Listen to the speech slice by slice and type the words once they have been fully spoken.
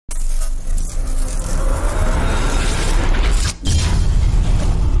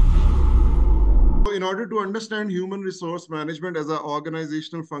order to understand human resource management as an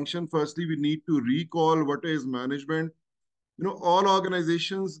organizational function, firstly, we need to recall what is management. All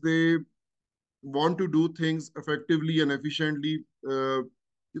organizations, they want to do things effectively and efficiently.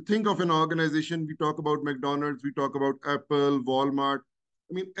 You think of an organization, we talk about McDonald's, we talk about Apple, Walmart.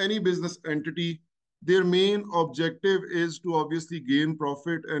 I mean, any business entity, their main objective is to obviously gain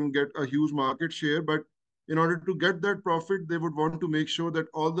profit and get a huge market share. But in order to get that profit, they would want to make sure that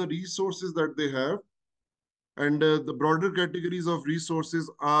all the resources that they have, and the broader categories of resources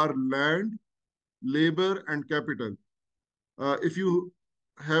are land, labor, and capital. If you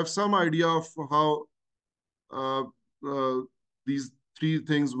have some idea of how uh, uh, these three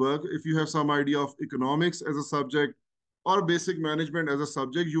things work, if you have some idea of economics as a subject or basic management as a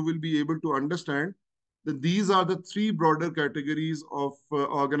subject, you will be able to understand that these are the three broader categories of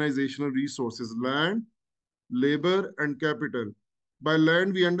organizational resources: land, labor, and capital. By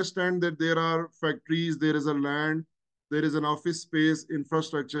land, we understand that there are factories, there is a land, there is an office space,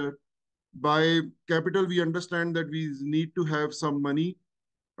 infrastructure. By capital, we understand that we need to have some money.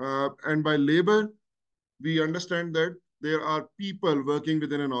 And by labor, we understand that there are people working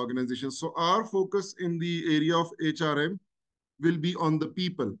within an organization. So our focus in the area of HRM will be on the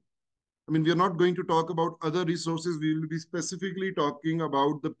people. I mean, we are not going to talk about other resources. We will be specifically talking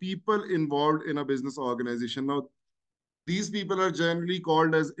about the people involved in a business organization. Now, these people are generally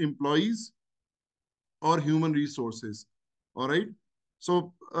called as employees or human resources. All right.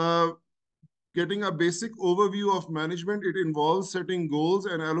 So, getting a basic overview of management, it involves setting goals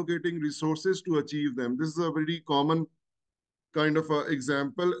and allocating resources to achieve them. This is a very common kind of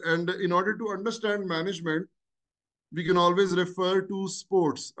example. And in order to understand management, we can always refer to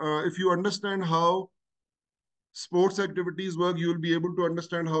sports. If you understand how sports activities work, you will be able to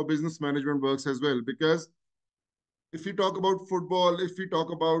understand how business management works as well. Because if we talk about football, if we talk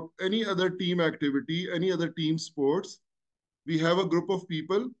about any other team activity, any other team sports, we have a group of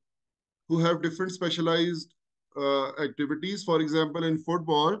people who have different specialized activities. For example, in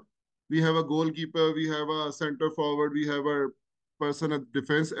football, we have a goalkeeper, we have a center forward, we have a person at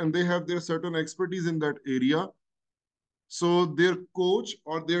defense, and they have their certain expertise in that area. So their coach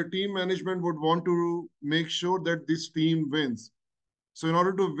or their team management would want to make sure that this team wins. So in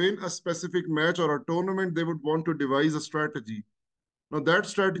order to win a specific match or a tournament, they would want to devise a strategy. Now that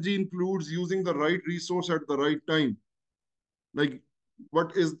strategy includes using the right resource at the right time. Like,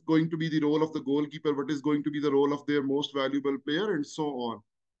 what is going to be the role of the goalkeeper, what is going to be the role of their most valuable player, and so on.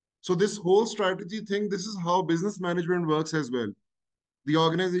 So this whole strategy thing, this is how business management works as well. The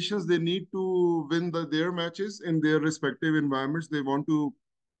organizations, they need to win their matches in their respective environments. They want to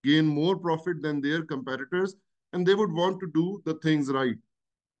gain more profit than their competitors, and they would want to do the things right.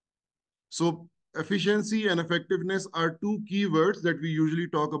 So efficiency and effectiveness are two keywords that we usually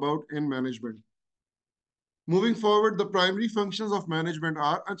talk about in management. Moving forward, the primary functions of management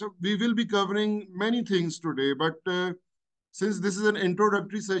are, we will be covering many things today, but since this is an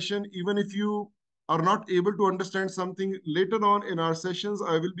introductory session, even if you are not able to understand something later on in our sessions,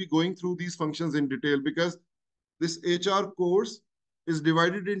 I will be going through these functions in detail, because this HR course is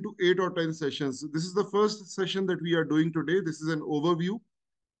divided into 8 or 10 sessions. This is the first session that we are doing today. This is an overview.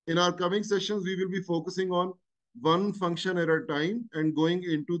 In our coming sessions, we will be focusing on one function at a time and going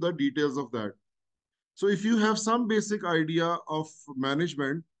into the details of that. So if you have some basic idea of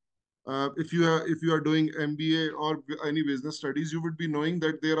management, if you are doing MBA or any business studies, you would be knowing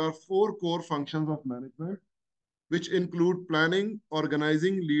that there are 4 core functions of management, which include planning,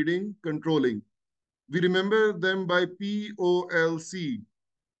 organizing, leading, controlling. We remember them by POLC.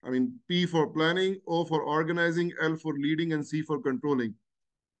 I mean, P for planning, O for organizing, L for leading, and C for controlling.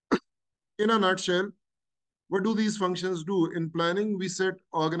 In a nutshell, what do these functions do? In planning, we set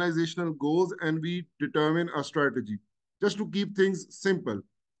organizational goals and we determine a strategy. Just to keep things simple,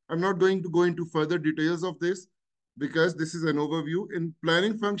 I'm not going to go into further details of this because this is an overview. In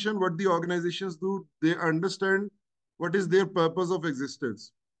planning function, what the organizations do, they understand what is their purpose of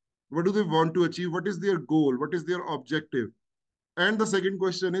existence. What do they want to achieve? What is their goal? What is their objective? And the second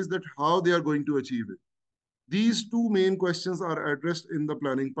question is that how they are going to achieve it. These two main questions are addressed in the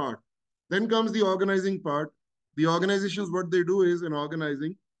planning part. Then comes the organizing part. The organizations, what they do is in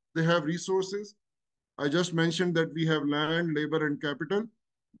organizing, they have resources. I just mentioned that we have land, labor, and capital.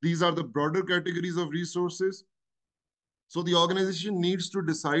 These are the broader categories of resources. So the organization needs to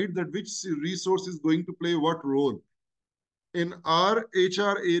decide that which resource is going to play what role. In our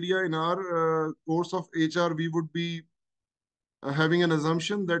HR area, in our course of HR, we would be having an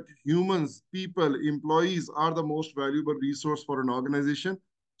assumption that humans, people, employees are the most valuable resource for an organization.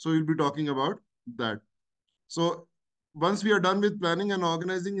 So we'll be talking about that. So once we are done with planning and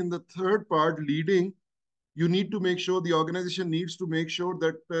organizing, in the third part, leading, You need to make sure, the organization needs to make sure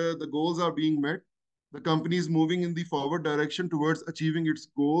that the goals are being met. The company is moving in the forward direction towards achieving its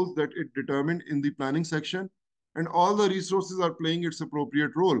goals that it determined in the planning section, and all the resources are playing its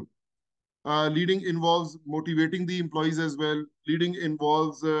appropriate role. Leading involves motivating the employees as well. Leading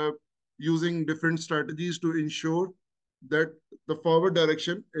involves using different strategies to ensure that the forward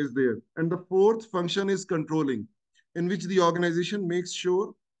direction is there. And the fourth function is controlling, in which the organization makes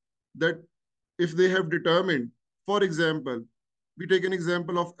sure that if they have determined, for example, we take an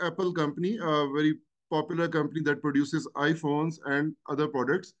example of Apple company, a very popular company that produces iPhones and other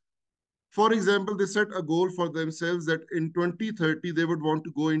products. For example, they set a goal for themselves that in 2030, they would want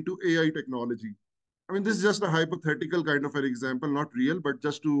to go into AI technology. I mean, this is just a hypothetical kind of an example, not real, but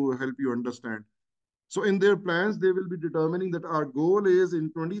just to help you understand. So in their plans, they will be determining that our goal is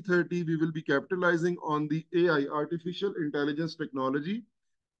in 2030, we will be capitalizing on the AI, artificial intelligence technology.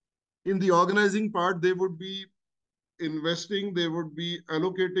 In the organizing part, they would be investing, they would be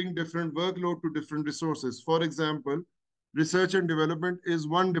allocating different workload to different resources. For example, research and development is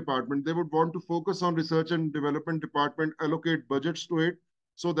one department. They would want to focus on research and development department, allocate budgets to it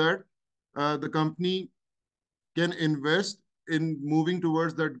so that the company can invest in moving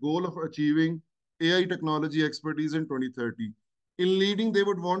towards that goal of achieving AI technology expertise in 2030. In leading, they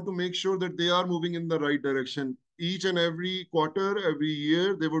would want to make sure that they are moving in the right direction. Each and every quarter, every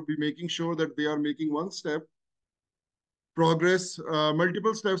year, they would be making sure that they are making one step progress,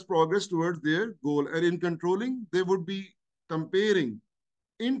 multiple steps progress towards their goal. And in controlling, they would be comparing.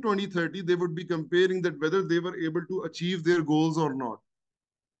 In 2030, they would be comparing that whether they were able to achieve their goals or not.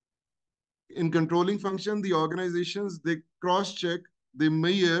 In controlling function, the organizations, they cross-check, they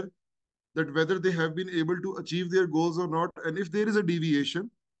measure that whether they have been able to achieve their goals or not. And if there is a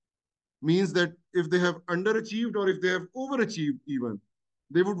deviation, means that if they have underachieved or if they have overachieved even,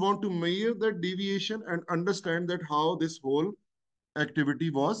 they would want to measure that deviation and understand that how this whole activity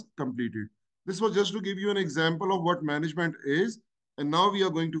was completed. This was just to give you an example of what management is. And now we are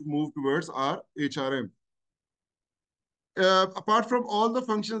going to move towards our HRM. Apart from all the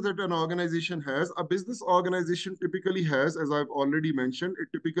functions that an organization has, a business organization typically has, as I've already mentioned, it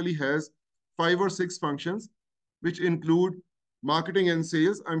typically has 5 or 6 functions, which include marketing and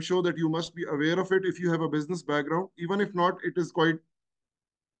sales. I'm sure that you must be aware of it if you have a business background. Even if not, it is quite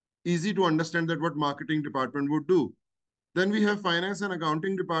easy to understand that what marketing department would do. Then we have finance and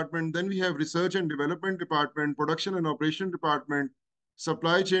accounting department. Then we have research and development department, production and operation department,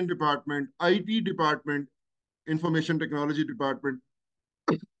 supply chain department, IT department, information technology department.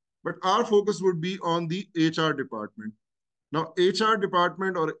 But our focus would be on the HR department. Now, HR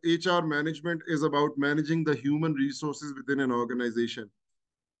department or HR management is about managing the human resources within an organization.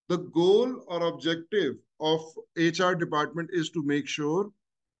 The goal or objective of HR department is to make sure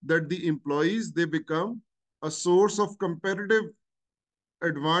that the employees, they become a source of competitive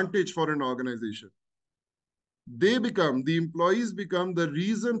advantage for an organization. The employees become the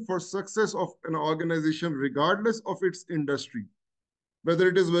reason for success of an organization, regardless of its industry, whether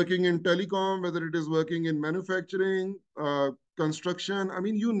it is working in telecom, whether it is working in manufacturing, construction, I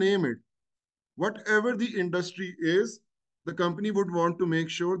mean, you name it. Whatever the industry is, the company would want to make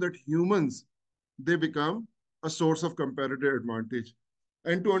sure that humans, they become a source of competitive advantage.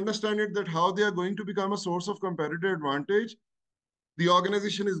 And to understand it, that how they are going to become a source of competitive advantage, the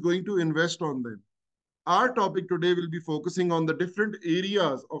organization is going to invest on them. Our topic today will be focusing on the different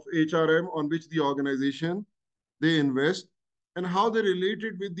areas of HRM on which the organization, they invest, and how they relate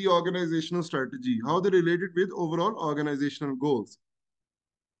it with the organizational strategy, how they relate it with overall organizational goals.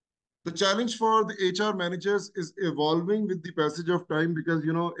 The challenge for the HR managers is evolving with the passage of time because,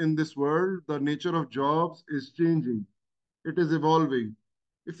 in this world, the nature of jobs is changing. It is evolving.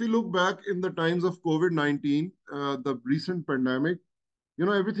 If we look back in the times of COVID-19, the recent pandemic,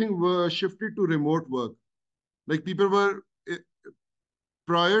 everything was shifted to remote work. Like people were,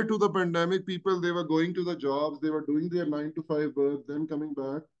 prior to the pandemic, people, they were going to the jobs, they were doing their 9 to 5 work, then coming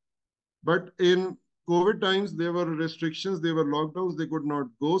back. But in COVID times, there were restrictions, there were lockdowns, they could not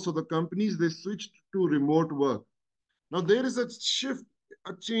go. So the companies, they switched to remote work. Now there is a shift,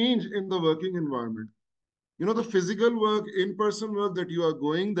 a change in the working environment. The physical work, in-person work that you are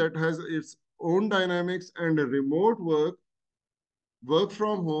going, that has its own dynamics, and a remote work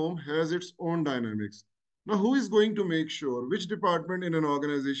from home has its own dynamics. Now, who is going to make sure, which department in an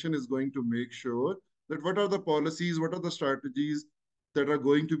organization is going to make sure that what are the policies, what are the strategies that are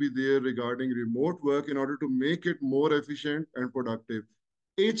going to be there regarding remote work in order to make it more efficient and productive?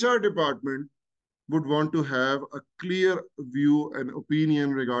 HR department would want to have a clear view and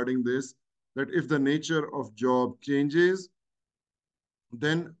opinion regarding this, that if the nature of job changes,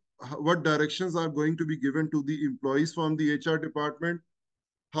 then what directions are going to be given to the employees from the HR department,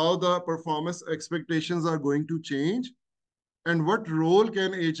 how the performance expectations are going to change, and what role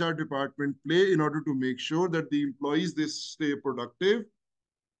can HR department play in order to make sure that the employees they stay productive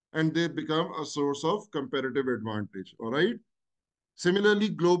and they become a source of competitive advantage. All right. Similarly,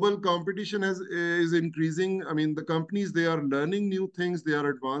 global competition is increasing. I mean, the companies, they are learning new things, they are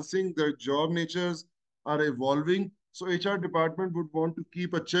advancing, their job natures are evolving. So HR department would want to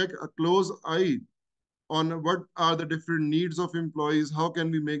keep a close eye on what are the different needs of employees, how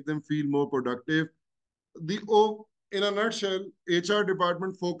can we make them feel more productive. In a nutshell, HR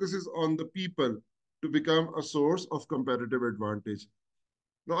department focuses on the people to become a source of competitive advantage.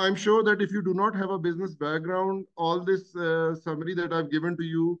 Now, I'm sure that if you do not have a business background, all this summary that I've given to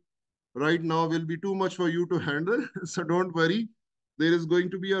you right now will be too much for you to handle. So don't worry. There is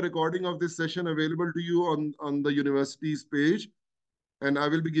going to be a recording of this session available to you on the university's page. And I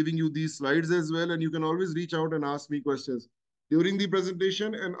will be giving you these slides as well. And you can always reach out and ask me questions during the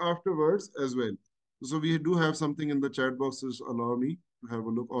presentation and afterwards as well. So we do have something in the chat boxes. Allow me to have a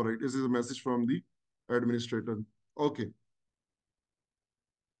look. All right. This is a message from the administrator. Okay.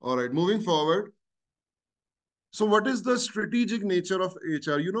 All right. Moving forward. So what is the strategic nature of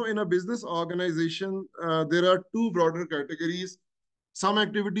HR? You know, in a business organization, there are two broader categories. Some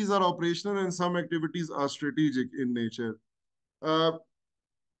activities are operational and some activities are strategic in nature. Uh,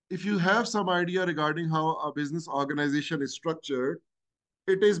 if you have some idea regarding how a business organization is structured,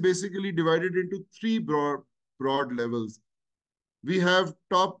 it is basically divided into three broad levels. We have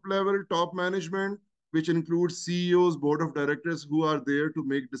top level, top management, which includes CEOs, board of directors who are there to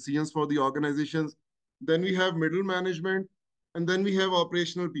make decisions for the organizations. Then we have middle management, and then we have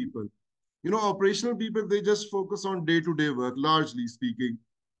operational people. You know, operational people, they just focus on day-to-day work, largely speaking.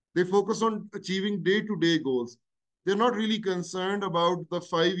 They focus on achieving day-to-day goals. They're not really concerned about the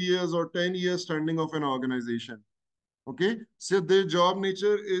 5 years or 10 years standing of an organization. Okay, so their job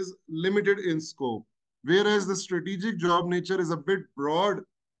nature is limited in scope, whereas the strategic job nature is a bit broad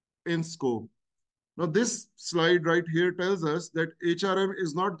in scope. Now, this slide right here tells us that HRM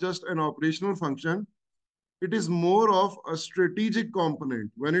is not just an operational function, it is more of a strategic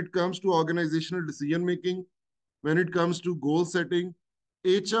component when it comes to organizational decision making, when it comes to goal setting.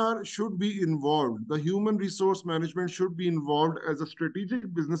 HR should be involved. The human resource management should be involved as a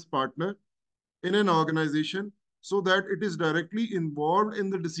strategic business partner in an organization so that it is directly involved in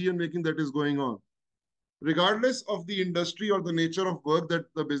the decision making that is going on. Regardless of the industry or the nature of work that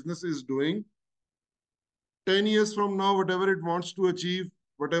the business is doing, 10 years from now, whatever it wants to achieve,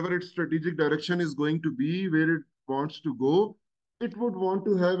 whatever its strategic direction is going to be, where it wants to go, it would want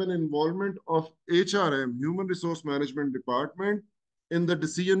to have an involvement of HRM, Human Resource Management Department, in the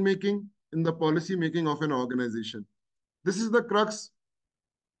decision making, in the policy making of an organization. This is the crux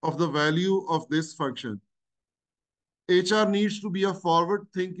of the value of this function. HR needs to be a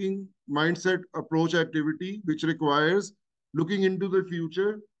forward-thinking mindset approach activity, which requires looking into the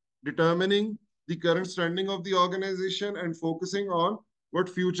future, determining the current standing of the organization and focusing on what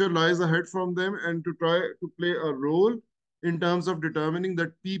future lies ahead from them and to try to play a role in terms of determining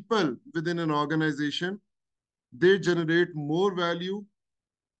that people within an organization, they generate more value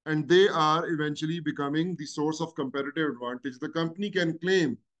and they are eventually becoming the source of competitive advantage. The company can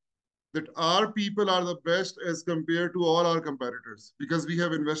claim that our people are the best as compared to all our competitors because we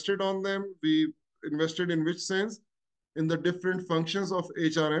have invested on them. We invested in which sense? In the different functions of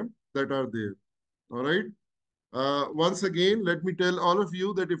HRM that are there. All right. Once again, let me tell all of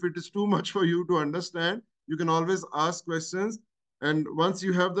you that if it is too much for you to understand, you can always ask questions. And once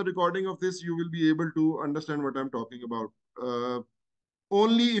you have the recording of this, you will be able to understand what I'm talking about.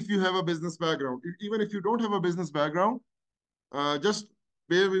 Only if you have a business background. Even if you don't have a business background, just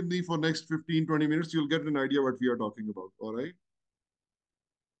bear with me for next 15, 20 minutes. You'll get an idea what we are talking about. All right.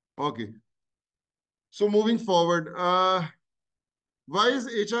 Okay. So moving forward, why is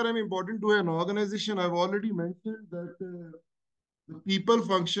HRM important to an organization? I've already mentioned that the people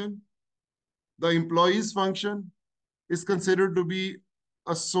function, the employees function is considered to be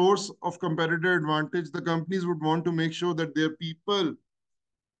a source of competitive advantage. The companies would want to make sure that their people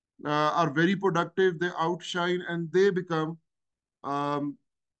are very productive, they outshine, and they become um,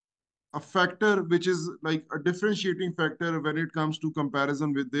 a factor which is like a differentiating factor when it comes to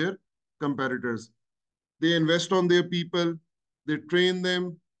comparison with their competitors. They invest on their people, they train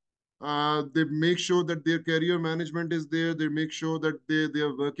them, they make sure that their career management is there, they make sure that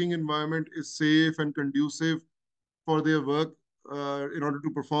their working environment is safe and conducive for their work in order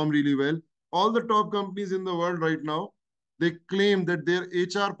to perform really well. All the top companies in the world right now, they claim that their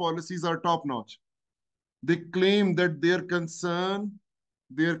HR policies are top notch. They claim that their concern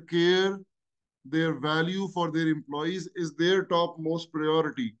their care, their value for their employees is their topmost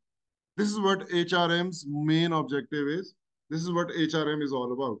priority. This is what HRM's main objective is. This is what HRM is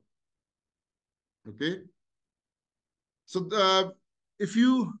all about. Okay. So if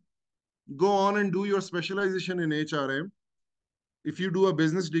you go on and do your specialization in HRM, if you do a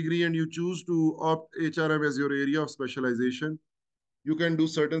business degree and you choose to opt HRM as your area of specialization, you can do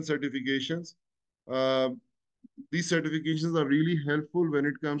certain certifications. Uh, these certifications are really helpful when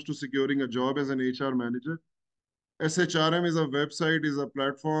it comes to securing a job as an HR manager. SHRM is a website, is a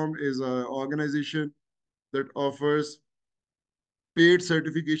platform, is an organization that offers paid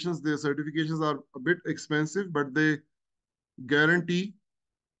certifications. Their certifications are a bit expensive, but they guarantee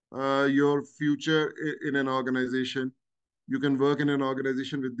your future in an organization. You can work in an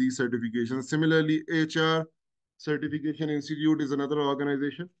organization with these certifications. Similarly, HR Certification Institute is another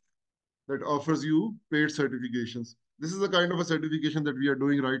organization that offers you paid certifications. This is the kind of a certification that we are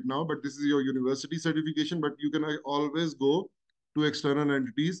doing right now, but this is your university certification, but you can always go to external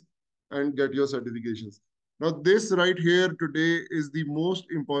entities and get your certifications. Now, this right here today is the most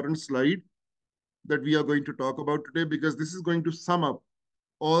important slide that we are going to talk about today, because this is going to sum up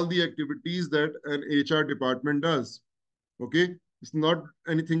all the activities that an HR department does. Okay, it's not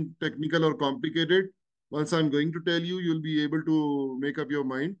anything technical or complicated. Once I'm going to tell you, you'll be able to make up your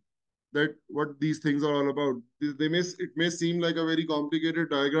mind that what these things are all about. It may seem like a very complicated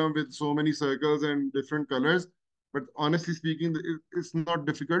diagram with so many circles and different colors, but honestly speaking, it's not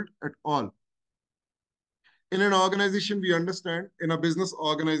difficult at all. In an organization, we understand, in a business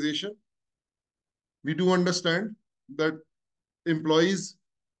organization, we do understand that employees,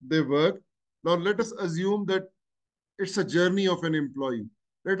 they work. Now let us assume that it's a journey of an employee.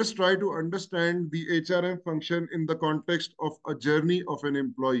 Let us try to understand the HRM function in the context of a journey of an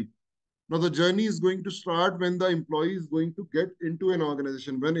employee. Now, the journey is going to start when the employee is going to get into an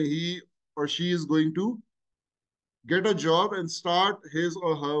organization, when he or she is going to get a job and start his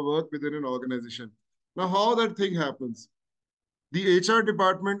or her work within an organization. Now, how that thing happens? The HR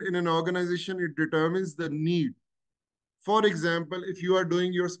department in an organization, it determines the need. For example, if you are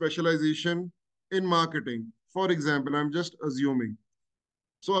doing your specialization in marketing, for example, I'm just assuming.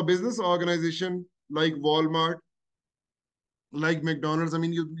 So a business organization like Walmart, like McDonald's, I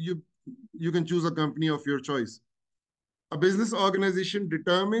mean, you can choose a company of your choice. A business organization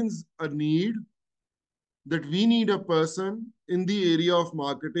determines a need that we need a person in the area of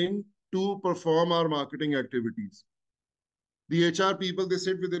marketing to perform our marketing activities. The HR people, they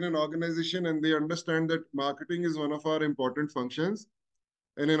sit within an organization and they understand that marketing is one of our important functions.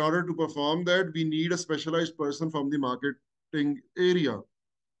 And in order to perform that, we need a specialized person from the marketing area.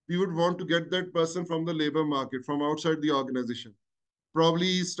 We would want to get that person from the labor market, from outside the organization. Probably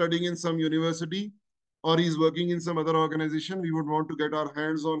he's studying in some university or he's working in some other organization. We would want to get our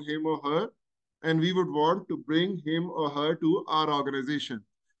hands on him or her, and we would want to bring him or her to our organization.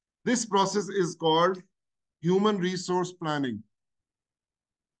 This process is called human resource planning.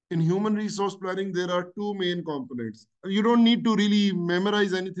 In human resource planning, there are two main components. You don't need to really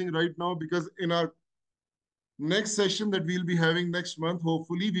memorize anything right now, because in our next session that we'll be having next month,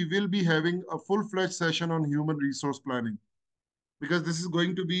 hopefully, we will be having a full-fledged session on human resource planning, because this is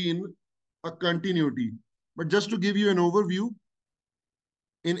going to be in a continuity. But just to give you an overview,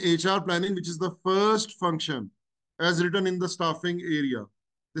 in HR planning, which is the first function as written in the staffing area,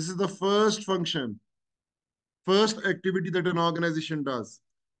 this is the first function, first activity that an organization does.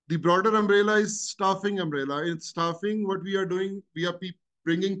 The broader umbrella is staffing umbrella. In staffing, what we are doing, we are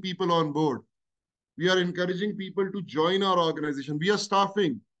bringing people on board. We are encouraging people to join our organization. We are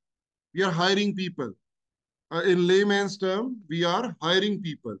staffing. We are hiring people. In layman's term, we are hiring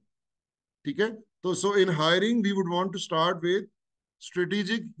people. Okay? So in hiring, we would want to start with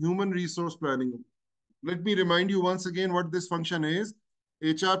strategic human resource planning. Let me remind you once again what this function is.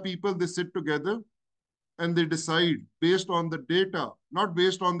 HR people, they sit together and they decide based on the data, not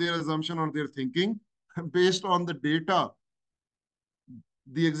based on their assumption or their thinking, based on the data,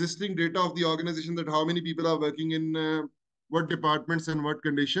 the existing data of the organization, that how many people are working in what departments and what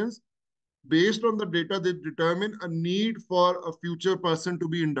conditions. Based on the data, they determine a need for a future person to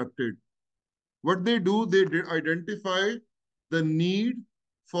be inducted. What they do, they identify the need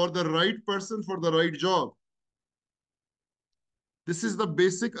for the right person for the right job. This is the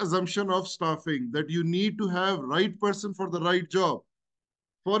basic assumption of staffing, that you need to have right person for the right job.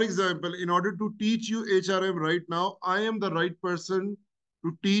 For example, in order to teach you HRM right now, I am the right person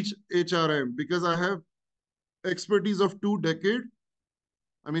to teach HRM because I have expertise of 2 decades.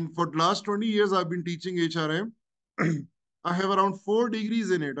 I mean, for the last 20 years, I've been teaching HRM. I have around 4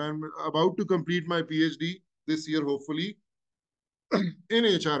 degrees in it. I'm about to complete my PhD this year, hopefully. in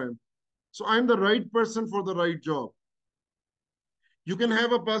HRM. So I'm the right person for the right job. You can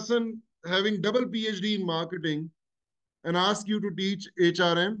have a person having double PhD in marketing and ask you to teach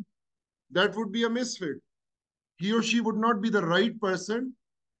HRM. That would be a misfit. He or she would not be the right person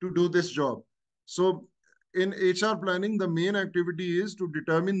to do this job. So in HR planning, the main activity is to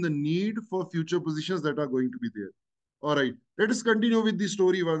determine the need for future positions that are going to be there. All right, let us continue with the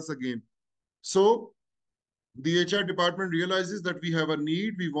story once again. So the HR department realizes that we have a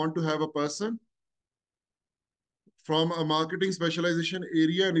need. We want to have a person from a marketing specialization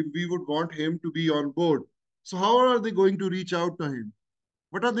area, and if we would want him to be on board. So how are they going to reach out to him?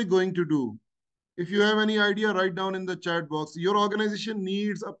 What are they going to do? If you have any idea, write down in the chat box. Your organization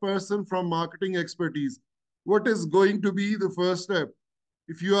needs a person from marketing expertise. What is going to be the first step?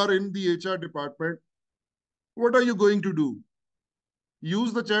 If you are in the HR department, what are you going to do?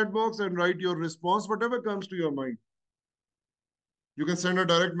 Use the chat box and write your response, whatever comes to your mind. You can send a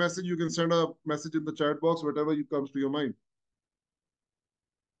direct message. You can send a message in the chat box, whatever comes to your mind.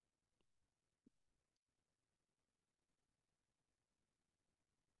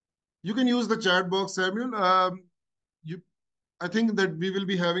 You can use the chat box, Samuel. I think that we will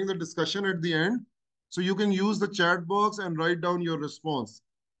be having the discussion at the end. So you can use the chat box and write down your response.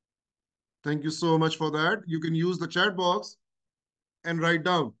 Thank you so much for that. You can use the chat box and write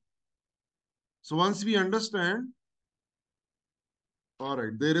down. So once we understand, all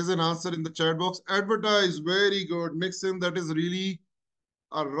right, there is an answer in the chat box. Advertise, very good. Nixon, that is really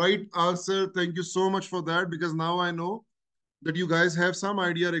a right answer. Thank you so much for that, because now I know that you guys have some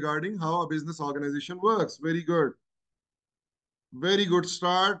idea regarding how a business organization works. Very good. Very good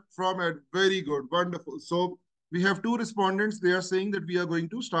start from it. Very good. Wonderful. So we have two respondents. They are saying that we are going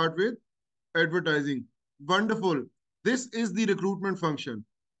to start with advertising. Wonderful. This is the recruitment function.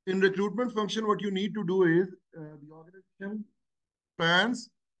 In recruitment function, what you need to do is the organization plans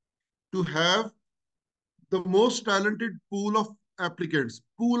to have the most talented pool of applicants.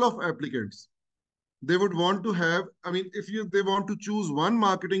 They would want to have, I mean, if they want to choose one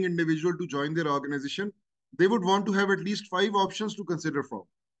marketing individual to join their organization, they would want to have at least 5 options to consider from.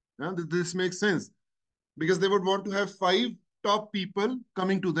 Yeah, this makes sense, because they would want to have 5 top people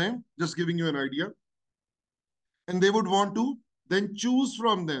coming to them, just giving you an idea. And they would want to then choose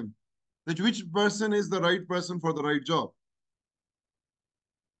from them that which person is the right person for the right job.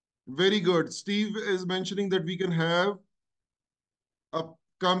 Very good. Steve is mentioning that we can have a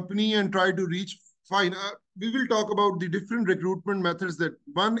company and try to reach. Fine. We will talk about the different recruitment methods. That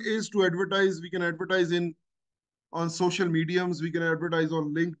one is to advertise. We can advertise in on social mediums. We can advertise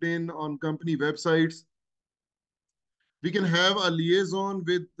on LinkedIn, on company websites. We can have a liaison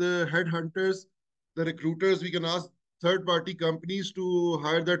with the headhunters, the recruiters. We can ask third-party companies to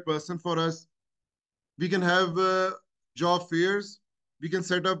hire that person for us. We can have job fairs. We can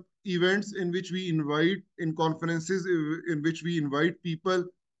set up events in which we invite, in conferences in which we invite people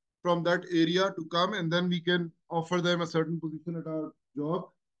from that area to come, and then we can offer them a certain position at our job.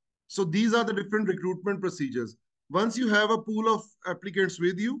 So these are the different recruitment procedures. Once you have a pool of applicants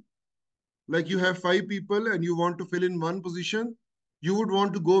with you, like you have 5 people and you want to fill in one position, you would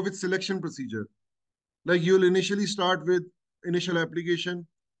want to go with selection procedure. Like you'll initially start with initial application.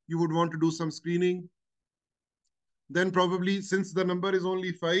 You would want to do some screening. Then probably, since the number is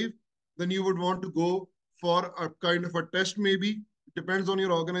only 5, then you would want to go for a kind of a test maybe. It depends on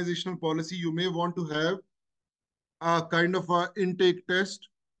your organizational policy. You may want to have a kind of a intake test,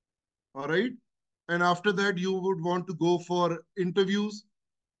 all right? And after that, you would want to go for interviews.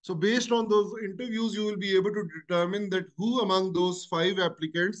 So based on those interviews, you will be able to determine that who among those 5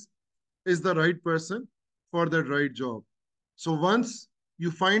 applicants is the right person for that right job. So once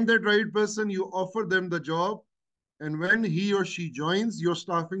you find that right person, you offer them the job. And when he or she joins, your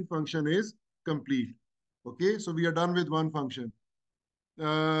staffing function is complete. Okay, so we are done with one function.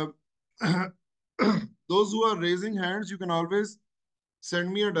 Uh, those who are raising hands, you can always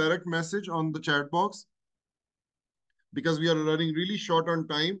send me a direct message on the chat box, because we are running really short on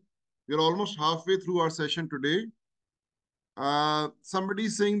time. We're almost halfway through our session today. Somebody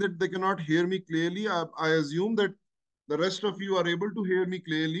is saying that they cannot hear me clearly. I assume that the rest of you are able to hear me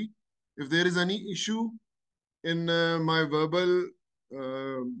clearly. If there is any issue in my verbal,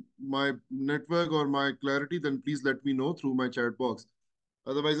 my network or my clarity, then please let me know through my chat box.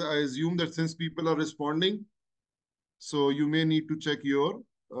 Otherwise, I assume that since people are responding, so you may need to check your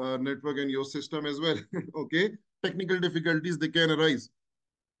network and your system as well. Okay, technical difficulties, they can arise.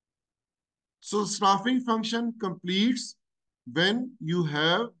 So staffing function completes when you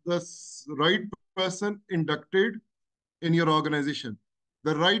have the right person inducted in your organization.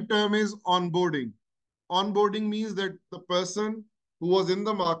 The right term is onboarding. Onboarding means that the person who was in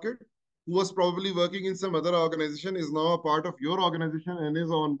the market, who was probably working in some other organization, is now a part of your organization and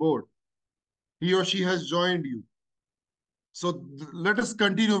is on board. He or she has joined you. So let us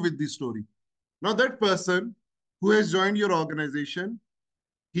continue with this story. Now, that person who has joined your organization,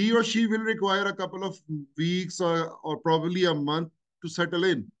 he or she will require a couple of weeks or probably a month to settle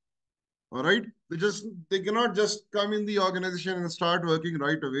in. All right. They cannot just come in the organization and start working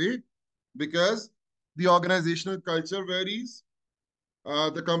right away because the organizational culture varies.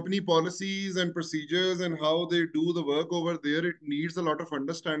 The company policies and procedures and how they do the work over there, it needs a lot of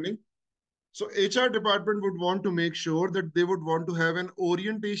understanding. So HR department would want to make sure that they would want to have an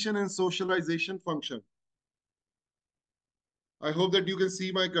orientation and socialization function. I hope that you can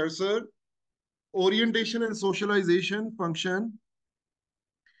see my cursor. Orientation and socialization function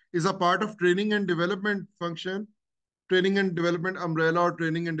is a part of training and development function, training and development umbrella or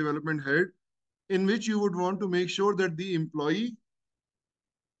training and development head, in which you would want to make sure that the employee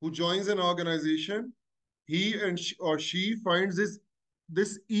who joins an organization, he and or she finds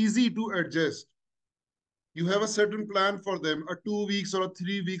this easy to adjust. You have a certain plan for them, a 2 weeks or a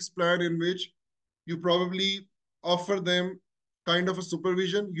 3 weeks plan in which you probably offer them kind of a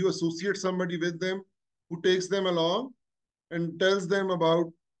supervision. You associate somebody with them who takes them along and tells them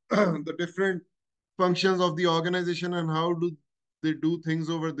about the different functions of the organization and how do they do things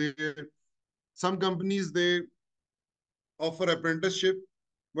over there. Some companies, they offer apprenticeship.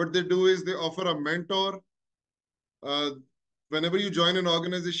 What they do is they offer a mentor. Uh, Whenever you join an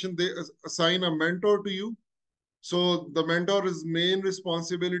organization, they assign a mentor to you. So the mentor's main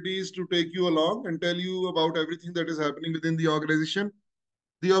responsibility is to take you along and tell you about everything that is happening within the organization.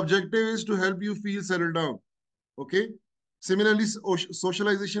 The objective is to help you feel settled down. Okay. Similarly,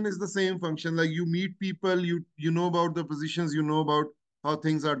 socialization is the same function. Like you meet people, you know about the positions, you know about how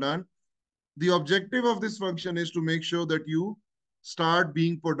things are done. The objective of this function is to make sure that you start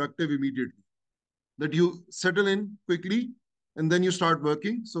being productive immediately, that you settle in quickly, and then you start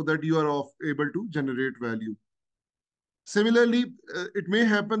working so that you are able to generate value. Similarly, it may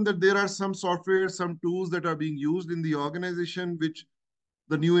happen that there are some software, some tools that are being used in the organization, which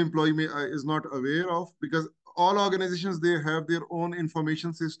the new employee is not aware of, because all organizations, they have their own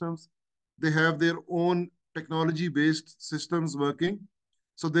information systems. They have their own technology-based systems working.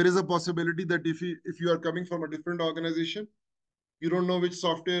 So there is a possibility that if you are coming from a different organization, you don't know which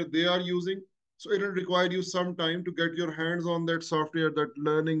software they are using. So it will require you some time to get your hands on that software, that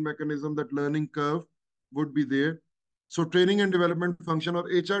learning mechanism, that learning curve would be there. So training and development function or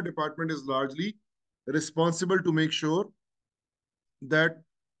HR department is largely responsible to make sure that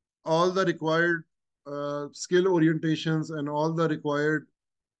all the required skill orientations and all the required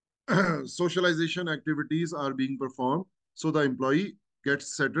socialization activities are being performed so the employee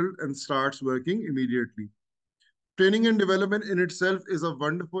gets settled and starts working immediately. Training and development in itself is a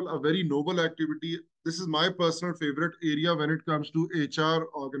wonderful, a very noble activity. This is my personal favorite area when it comes to HR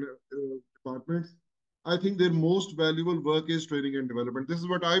departments. I think their most valuable work is training and development. This is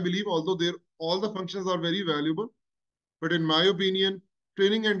what I believe, although all the functions are very valuable. But in my opinion,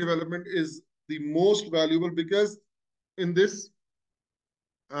 training and development is the most valuable because in this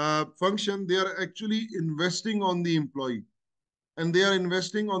function, they are actually investing on the employee and they are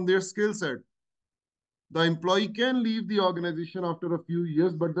investing on their skill set. The employee can leave the organization after a few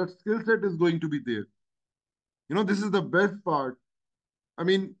years, but that skill set is going to be there. You know, this is the best part. I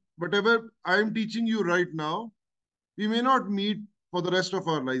mean, whatever I'm teaching you right now, we may not meet for the rest of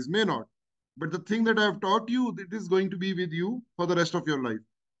our lives, may not. But the thing that I've taught you, it is going to be with you for the rest of your life.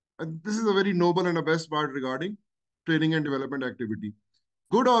 And this is a very noble and a best part regarding training and development activity.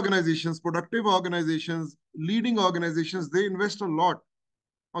 Good organizations, productive organizations, leading organizations, they invest a lot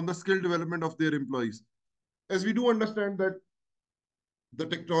on the skill development of their employees. As we do understand that the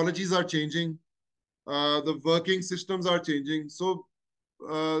technologies are changing, the working systems are changing. So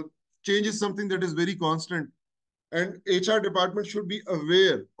change is something that is very constant. And HR department should be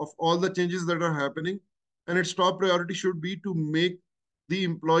aware of all the changes that are happening. And its top priority should be to make the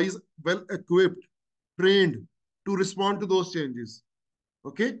employees well equipped, trained to respond to those changes.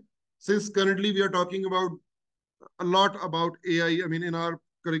 Okay. Since currently we are talking about a lot about AI. I mean, in our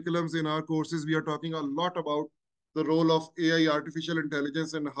curriculums, in our courses, we are talking a lot about the role of AI, artificial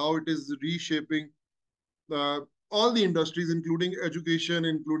intelligence, and how it is reshaping all the industries, including education,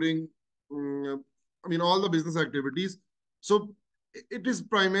 including, all the business activities. So it is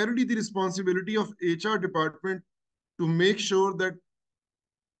primarily the responsibility of HR department to make sure that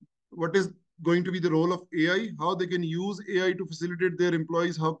what is going to be the role of AI, how they can use AI to facilitate their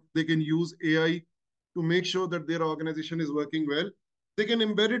employees, how they can use AI to make sure that their organization is working well. They can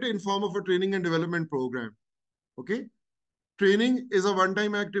embed it in form of a training and development program. Okay. training is a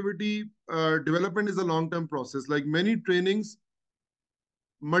one-time activity. Development is a long-term process. Like many trainings,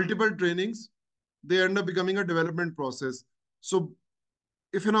 multiple trainings, they end up becoming a development process. So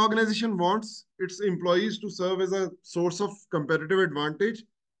if an organization wants its employees to serve as a source of competitive advantage,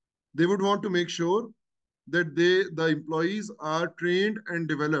 they would want to make sure that the employees are trained and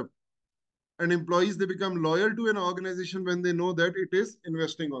developed. And employees, they become loyal to an organization when they know that it is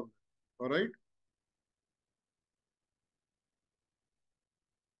investing on them. All right.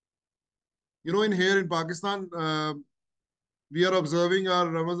 In here in Pakistan, we are observing our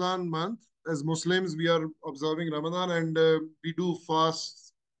Ramadan month. As Muslims, we are observing Ramadan, and we do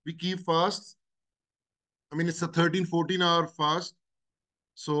fasts. We keep fasts. I mean, it's a 13, 14-hour fast.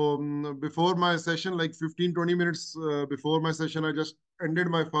 So before my session, like 15, 20 minutes before my session, I just ended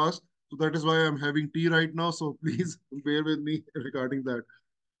my fast. So that is why I'm having tea right now. So please bear with me regarding that.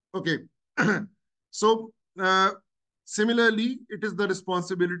 Okay. So similarly, it is the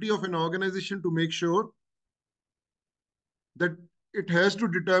responsibility of an organization to make sure that it has to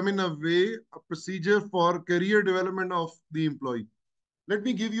determine a way, a procedure for career development of the employee. Let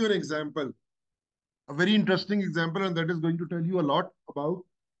me give you an example, a very interesting example, and that is going to tell you a lot about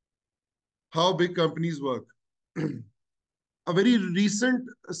how big companies work. A very recent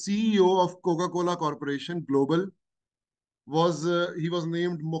CEO of Coca-Cola Corporation Global he was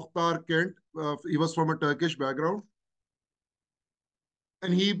named Mukhtar Kent. He was from a Turkish background,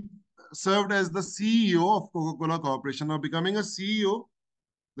 and he served as the CEO of Coca-Cola Corporation. Now, becoming a CEO,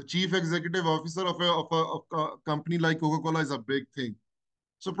 the chief executive officer of a company like Coca-Cola is a big thing.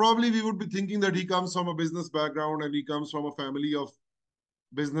 So probably we would be thinking that he comes from a business background and he comes from a family of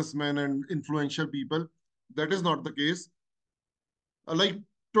businessmen and influential people. That is not the case. Like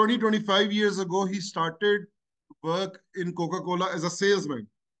 20, 25 years ago, he started work in Coca-Cola as a salesman.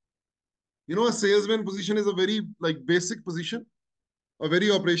 A salesman position is a very like basic position, a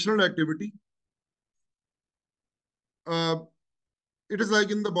very operational activity. Uh, it is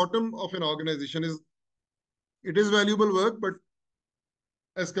like in the bottom of an organization. It is valuable work, but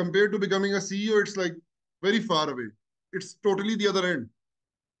as compared to becoming a CEO, it's like very far away. It's totally the other end.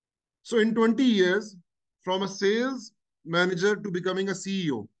 So in 20 years, from a sales manager to becoming a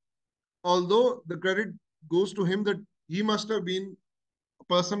CEO, although the credit goes to him that he must have been a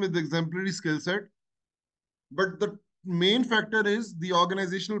person with exemplary skill set, but the main factor is the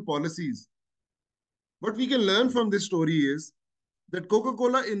organizational policies. What we can learn from this story is that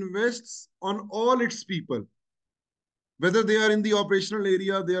Coca-Cola invests on all its people, whether they are in the operational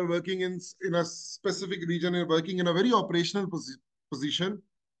area, they are working in a specific region and working in a very operational position,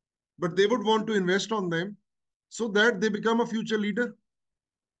 but they would want to invest on them so that they become a future leader.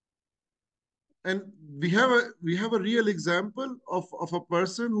 And we have a real example of a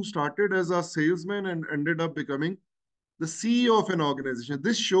person who started as a salesman and ended up becoming the CEO of an organization.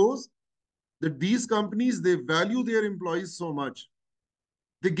 This shows that these companies, they value their employees so much.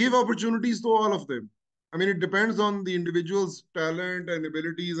 They give opportunities to all of them. I mean, it depends on the individual's talent and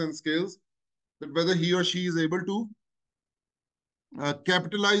abilities and skills, that whether he or she is able to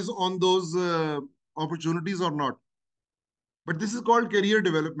capitalize on those opportunities or not. But this is called career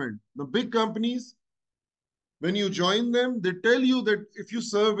development. The big companies, when you join them, they tell you that if you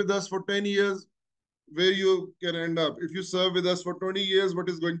serve with us for 10 years, where you can end up. If you serve with us for 20 years, what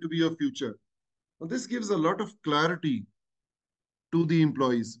is going to be your future? Now, this gives a lot of clarity to the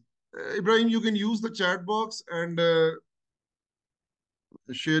employees. Ibrahim, you can use the chat box and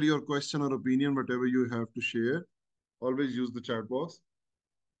share your question or opinion, whatever you have to share. Always use the chat box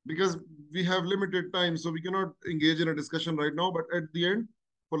because we have limited time, so we cannot engage in a discussion right now. But at the end,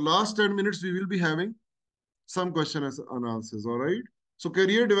 for last 10 minutes, we will be having some questions and answers. All right. So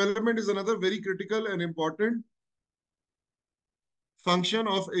career development is another very critical and important function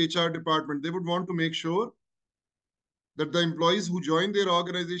of HR department. They would want to make sure that the employees who join their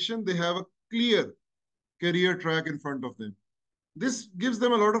organization, they have a clear career track in front of them. This gives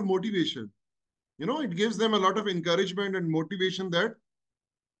them a lot of motivation. It gives them a lot of encouragement and motivation that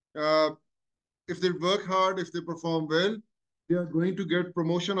uh, if they work hard, if they perform well, they are going to get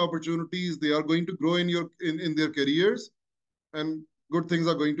promotion opportunities. They are going to grow in their careers, and good things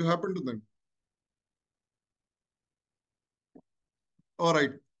are going to happen to them. All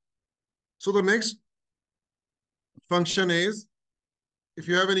right. So the next function is, if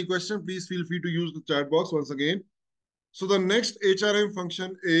you have any question, please feel free to use the chat box once again. So the next HRM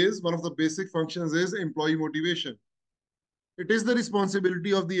function is, one of the basic functions is employee motivation. It is the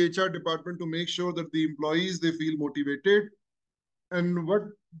responsibility of the HR department to make sure that the employees, they feel motivated. And what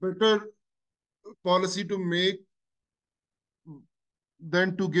better policy to make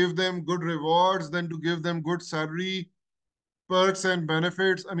than to give them good rewards, than to give them good salary, perks and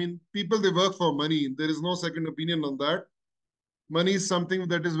benefits. I mean, people, they work for money. There is no second opinion on that. Money is something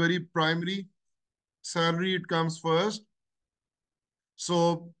that is very primary. Salary, it comes first.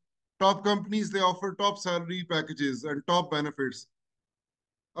 So top companies, they offer top salary packages and top benefits.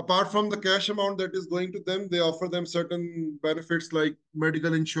 Apart from the cash amount that is going to them, they offer them certain benefits like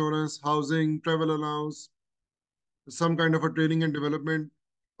medical insurance, housing, travel allowance, some kind of a training and development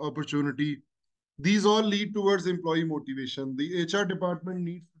opportunity. These all lead towards employee motivation. The HR department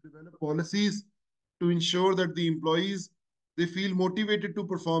needs to develop policies to ensure that the employees, they feel motivated to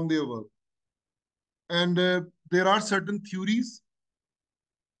perform their work. And there are certain theories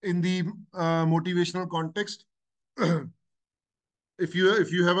in the motivational context. If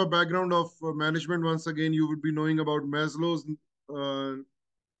you have a background of management, once again, you would be knowing about Maslow's uh,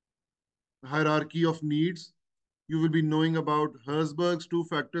 hierarchy of needs. You will be knowing about Herzberg's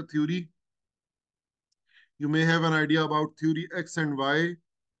two-factor theory. You may have an idea about theory X and Y.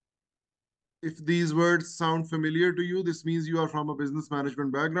 If these words sound familiar to you, this means you are from a business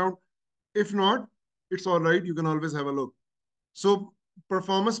management background. If not, it's all right. You can always have a look. So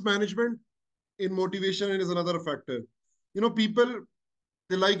performance management in motivation is another factor. People,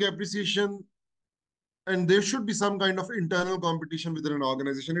 they like appreciation, and there should be some kind of internal competition within an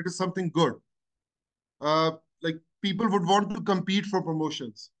organization. It is something good. Uh, like people would want to compete for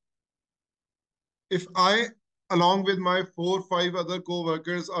promotions. If I, along with my 4, 5 other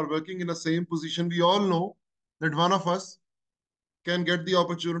co-workers, are working in the same position, we all know that one of us can get the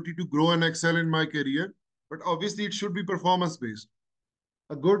opportunity to grow and excel in my career. But obviously, it should be performance based.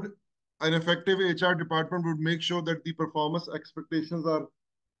 A good and effective HR department would make sure that the performance expectations are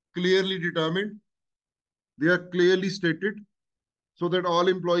clearly determined, they are clearly stated, so that all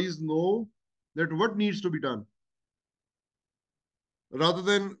employees know that what needs to be done. Rather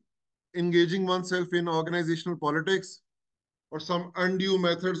than engaging oneself in organizational politics or some undue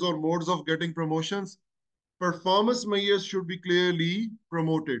methods or modes of getting promotions, performance measures should be clearly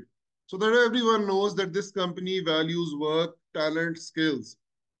promoted so that everyone knows that this company values work, talent, skills.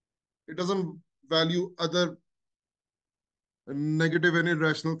 It doesn't value other negative and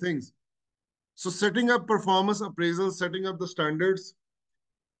irrational things. So setting up performance appraisals, setting up the standards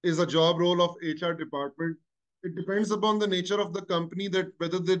is a job role of HR department. It depends upon the nature of the company that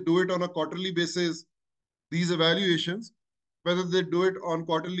whether they do it on a quarterly basis, these evaluations, whether they do it on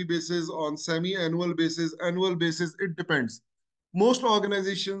quarterly basis, on semi-annual basis, annual basis, it depends. Most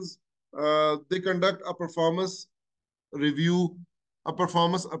organizations, they conduct a performance review, a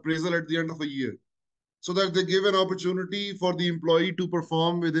performance appraisal at the end of a year, so that they give an opportunity for the employee to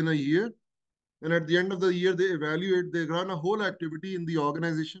perform within a year. And at the end of the year, they evaluate, they run a whole activity in the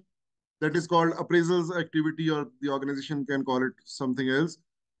organization that is called appraisals activity, or the organization can call it something else.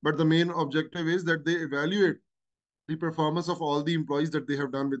 But the main objective is that they evaluate the performance of all the employees that they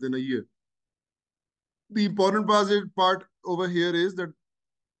have done within a year. The important part over here is that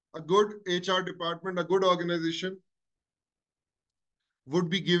a good HR department, a good organization would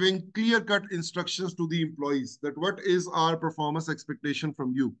be giving clear-cut instructions to the employees that what is our performance expectation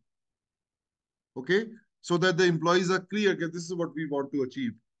from you. Okay, so that the employees are clear that this is what we want to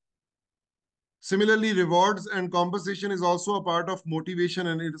achieve. Similarly, rewards and compensation is also a part of motivation,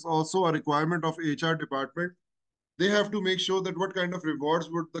 and it is also a requirement of HR department. They have to make sure that what kind of rewards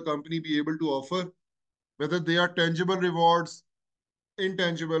would the company be able to offer, whether they are tangible rewards,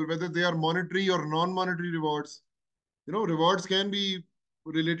 intangible, whether they are monetary or non-monetary rewards. Rewards can be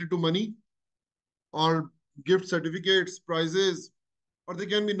related to money or gift certificates, prizes, or they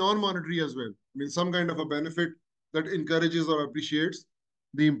can be non-monetary as well. I mean, some kind of a benefit that encourages or appreciates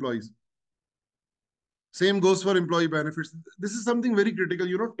the employees. Same goes for employee benefits. This is something very critical.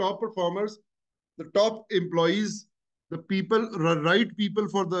 Top performers, the top employees, the people, right people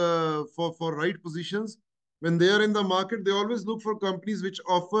for right positions. When they are in the market, they always look for companies which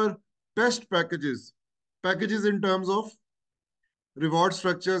offer best packages. Packages in terms of reward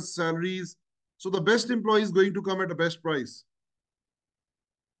structures, salaries. So the best employee is going to come at a best price.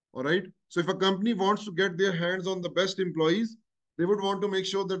 All right. So if a company wants to get their hands on the best employees, they would want to make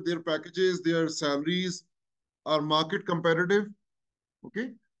sure that their packages, their salaries are market competitive.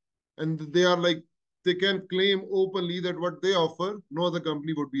 Okay. And they can claim openly that what they offer, no other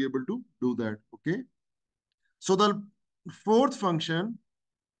company would be able to do that. Okay. So the fourth function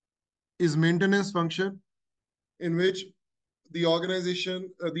is maintenance function, in which the organization,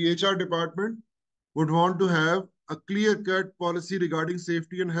 the HR department would want to have a clear-cut policy regarding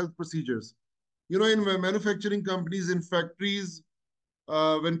safety and health procedures. In manufacturing companies, in factories,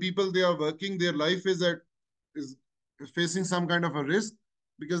 when people they are working, their life is facing some kind of a risk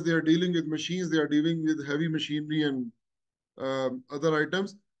because they are dealing with machines, they are dealing with heavy machinery and other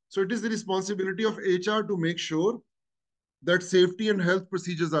items. So it is the responsibility of HR to make sure that safety and health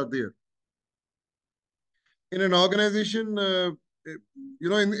procedures are there. In an organization,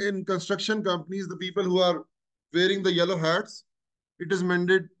 in construction companies, the people who are wearing the yellow hats, it is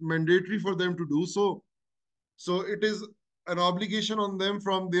mandatory for them to do so. So it is an obligation on them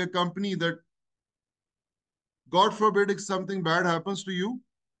from their company that, God forbid, if something bad happens to you,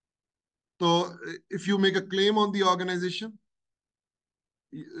 so if you make a claim on the organization,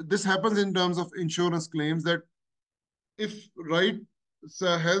 this happens in terms of insurance claims, that if right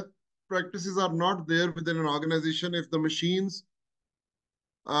health practices are not there within an organization, if the machines,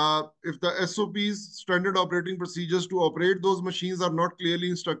 if the SOPs, standard operating procedures to operate those machines are not clearly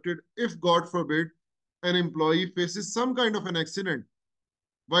instructed, if God forbid an employee faces some kind of an accident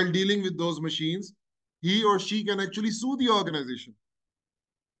while dealing with those machines, he or she can actually sue the organization.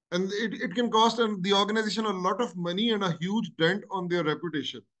 And it can cost the organization a lot of money and a huge dent on their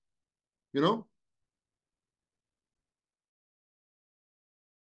reputation, you know?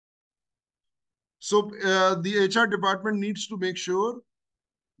 So the HR department needs to make sure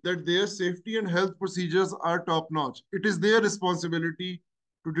that their safety and health procedures are top notch. It is their responsibility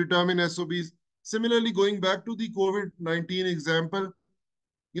to determine SOPs. Similarly, going back to the COVID-19 example,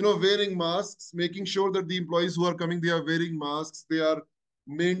 wearing masks, making sure that the employees who are coming, they are wearing masks, they are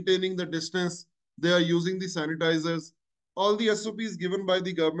maintaining the distance, they are using the sanitizers. All the SOPs given by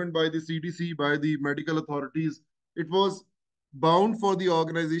the government, by the CDC, by the medical authorities, it was bound for the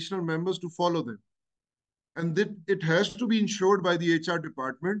organizational members to follow them. And that it has to be ensured by the HR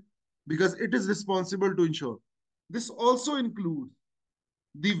department because it is responsible to ensure. This also includes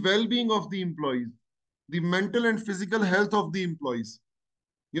the well-being of the employees, the mental and physical health of the employees.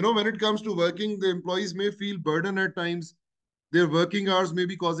 When it comes to working, the employees may feel burden at times. Their working hours may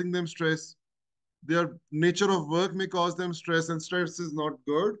be causing them stress. Their nature of work may cause them stress, and stress is not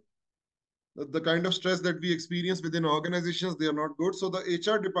good. The kind of stress that we experience within organizations, they are not good. So the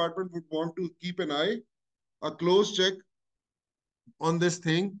HR department would want to keep an eye, a close check on this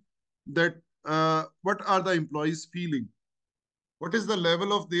thing, that what are the employees feeling? What is the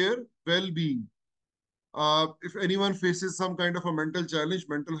level of their well-being? If anyone faces some kind of a mental challenge,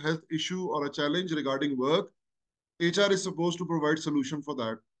 mental health issue, or a challenge regarding work, HR is supposed to provide solution for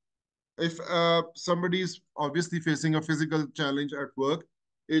that. If somebody is obviously facing a physical challenge at work,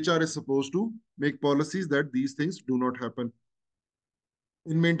 HR is supposed to make policies that these things do not happen.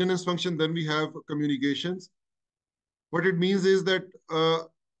 In maintenance function, then we have communications. What it means is that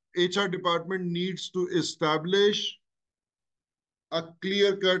HR department needs to establish a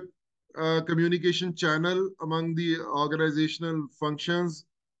clear-cut communication channel among the organizational functions,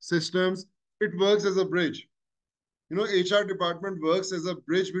 systems. It works as a bridge. HR department works as a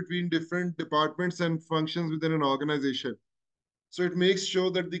bridge between different departments and functions within an organization. So it makes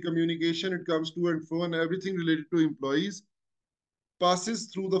sure that the communication, it comes to and fro, and everything related to employees passes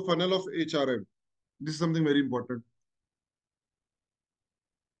through the funnel of HRM. This is something very important.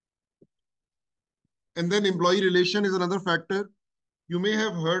 And then employee relation is another factor. You may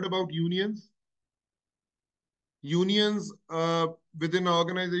have heard about unions. Unions within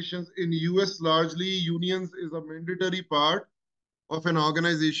organizations in US, largely unions is a mandatory part of an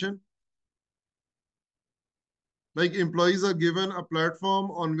organization. Like employees are given a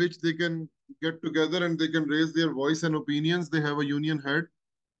platform on which they can get together and they can raise their voice and opinions. They have a union head.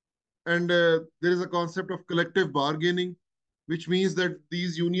 And there is a concept of collective bargaining, which means that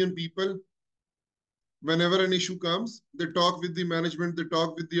these union people, whenever an issue comes, they talk with the management, they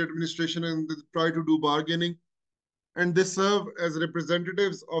talk with the administration, and they try to do bargaining. And they serve as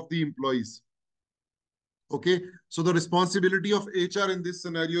representatives of the employees. Okay, so the responsibility of HR in this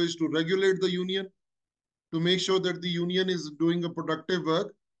scenario is to regulate the union, to make sure that the union is doing a productive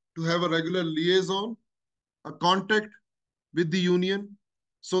work, to have a regular liaison, a contact with the union,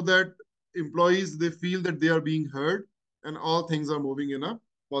 so that employees, they feel that they are being heard and all things are moving in a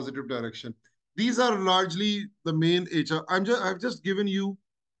positive direction. These are largely the main HR. I've just given you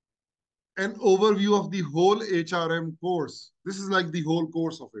an overview of the whole HRM course. This is like the whole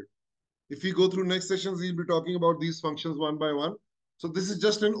course of it. If we go through next sessions, we'll be talking about these functions one by one. So this is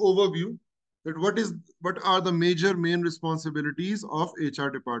just an overview that what are the major main responsibilities of HR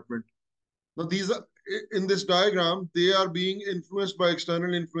department. Now these are in this diagram, they are being influenced by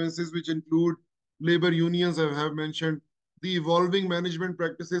external influences, which include labor unions, I have mentioned, the evolving management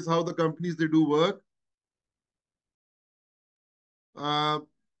practices, how the companies they do work, uh,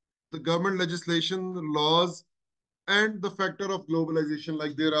 the government legislation, laws, and the factor of globalization.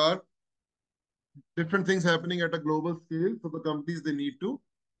 Like there are different things happening at a global scale. So the companies, they need to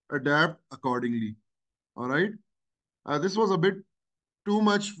adapt accordingly. All right. This was a bit too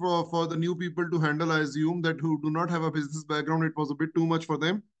much for the new people to handle. I assume that who do not have a business background, it was a bit too much for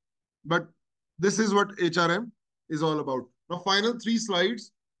them. But this is what HRM is all about. Now, final three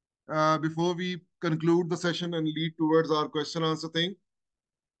slides before we conclude the session and lead towards our question answer thing.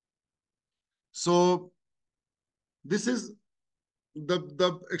 So this is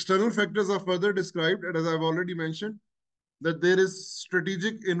the external factors are further described, and as I've already mentioned, that there is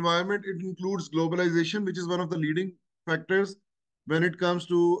strategic environment. It includes globalization, which is one of the leading factors when it comes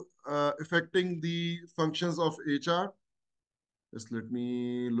to affecting the functions of HR. Just let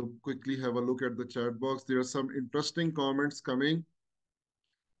me quickly have a look at the chat box. There are some interesting comments coming.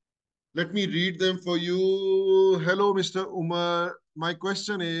 Let me read them for you. Hello, Mr. Umar. My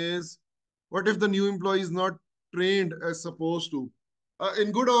question is, what if the new employee is not trained as supposed to?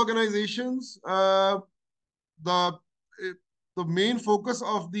 In good organizations, the eh, the main focus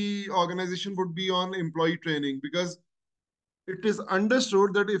of the organization would be on employee training, because it is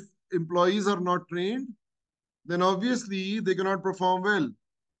understood that if employees are not trained, then obviously they cannot perform well.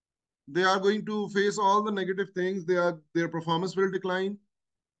 They are going to face all the negative things. Their performance will decline.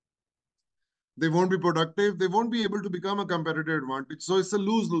 They won't be productive. They won't be able to become a competitive advantage. So it's a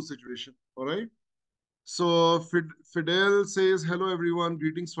lose-lose situation. All right. So Fidel says, hello, everyone.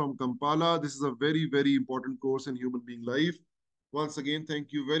 Greetings from Kampala. This is a very, very important course in human being life. Once again,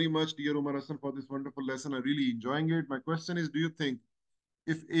 thank you very much, dear Umar Hassan, for this wonderful lesson. I'm really enjoying it. My question is, do you think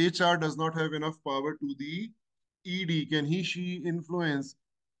if HR does not have enough power to the ED, can she influence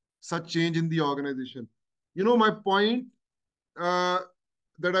such change in the organization? My point uh,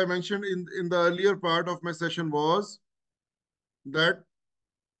 that I mentioned in the earlier part of my session was that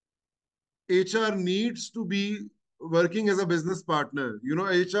HR needs to be working as a business partner.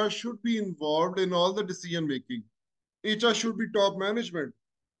 HR should be involved in all the decision making. HR should be top management.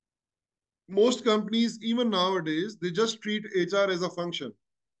 Most companies, even nowadays, they just treat HR as a function,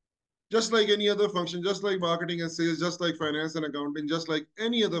 just like any other function, just like marketing and sales, just like finance and accounting, just like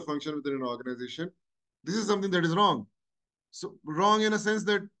any other function within an organization. This is something that is wrong. So wrong in a sense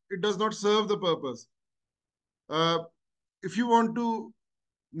that it does not serve the purpose. Uh, if you want to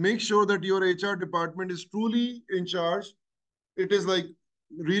make sure that your HR department is truly in charge, it is like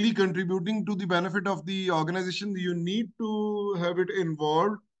really contributing to the benefit of the organization, you need to have it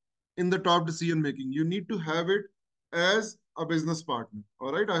involved in the top decision making. You need to have it as a business partner.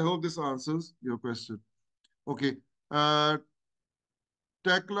 All right. I hope this answers your question. Okay. Uh,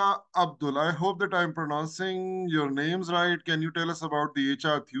 Tekla Abdul, I hope that I'm pronouncing your names right. Can you tell us about the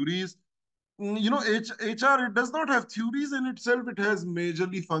HR theories? HR, it does not have theories in itself. It has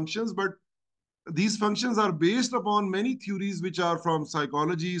majorly functions, but these functions are based upon many theories which are from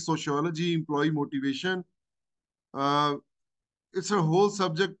psychology, sociology, employee motivation. Uh, it's a whole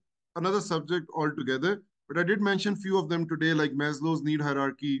subject, another subject altogether. But I did mention few of them today, like Maslow's need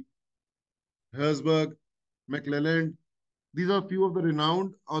hierarchy, Herzberg, McClelland. These are few of the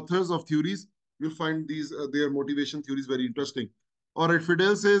renowned authors of theories. You'll find these their motivation theories very interesting. All right,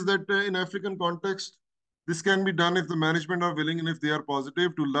 Fidel says that in African context, this can be done if the management are willing and if they are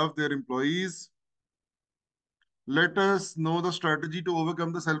positive to love their employees. Let us know the strategy to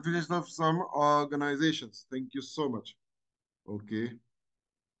overcome the selfishness of some organizations. Thank you so much. Okay.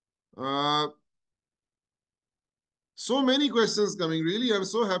 Uh, so many questions coming. Really, I'm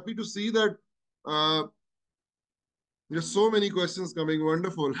so happy to see that uh, there's so many questions coming.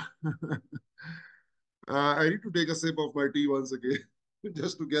 Wonderful. I need to take a sip of my tea once again,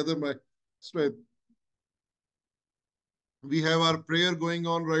 just to gather my strength. We have our prayer going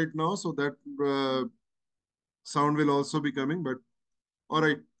on right now, so that sound will also be coming. But all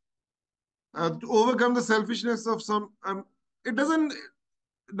right, to overcome the selfishness of some, it doesn't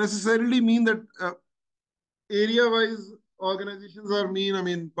necessarily mean that area-wise organizations are mean. I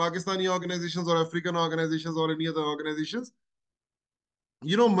mean, Pakistani organizations or African organizations or any other organizations.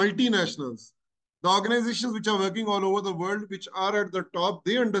 Multinationals, the organizations which are working all over the world, which are at the top,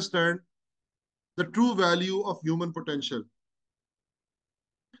 they understand the true value of human potential.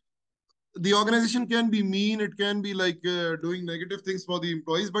 The organization can be mean, it can be like doing negative things for the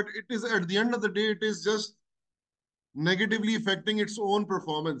employees, but it is at the end of the day, it is just negatively affecting its own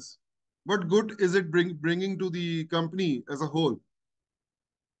performance. What good is it bringing to the company as a whole?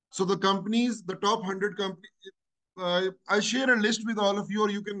 So the companies, the top 100 companies, I share a list with all of you, or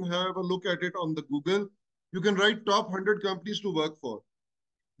you can have a look at it on the Google. You can write top 100 companies to work for.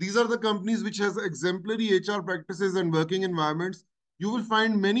 These are the companies which has exemplary HR practices and working environments. You will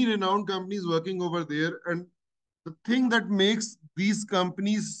find many renowned companies working over there. And the thing that makes these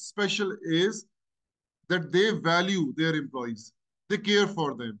companies special is that they value their employees. They care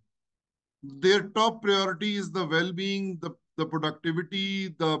for them. Their top priority is the well-being, the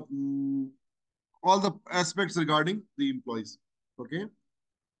productivity, all the aspects regarding the employees. Okay.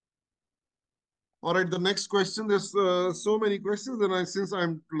 All right. The next question. There's so many questions, and since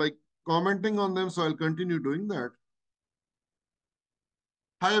I'm like commenting on them, so I'll continue doing that.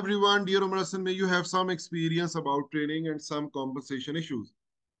 Hi everyone, dear Umar Hassan, may you have some experience about training and some compensation issues.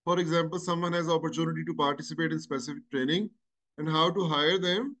 For example, someone has opportunity to participate in specific training and how to hire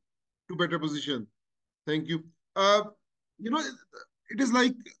them to better position. Thank you. Uh, it is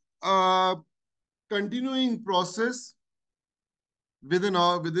like a continuing process within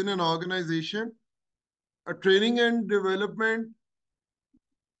an organization. A training and development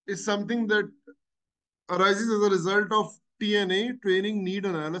is something that arises as a result of TNA, training need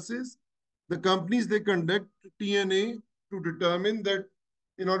analysis. The companies, they conduct TNA to determine that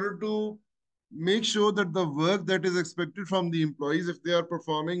in order to make sure that the work that is expected from the employees, if they are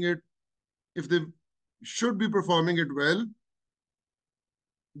performing it, if they should be performing it well,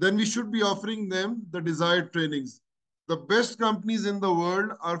 then we should be offering them the desired trainings. The best companies in the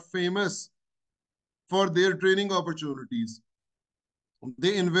world are famous for their training opportunities.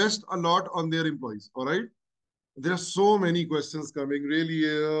 They invest a lot on their employees. All right. There are so many questions coming. Really,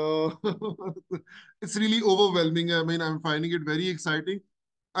 it's really overwhelming. I mean, I'm finding it very exciting.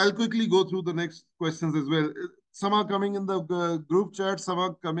 I'll quickly go through the next questions as well. Some are coming in the group chat, some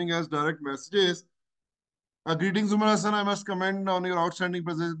are coming as direct messages. Greetings, Umar Hassan. I must comment on your outstanding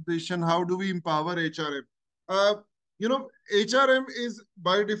presentation. How do we empower HRM? Uh, HRM is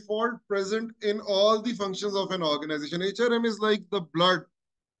by default present in all the functions of an organization. HRM is like the blood,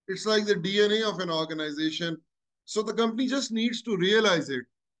 it's like the DNA of an organization. So the company just needs to realize it.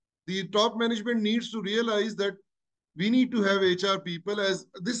 The top management needs to realize that we need to have HR people. As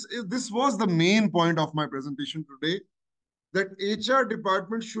this was the main point of my presentation today, that HR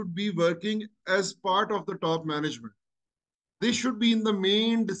department should be working as part of the top management. They should be in the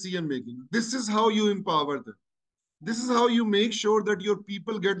main decision making. This is how you empower them. This is how you make sure that your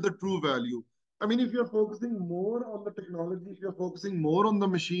people get the true value. I mean, if you're focusing more on the technology, if you're focusing more on the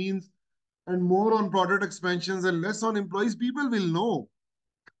machines and more on product expansions and less on employees, people will know.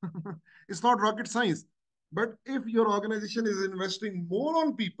 It's not rocket science. But if your organization is investing more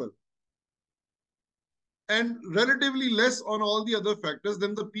on people and relatively less on all the other factors,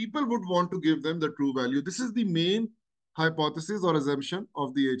 then the people would want to give them the true value. This is the main hypothesis or assumption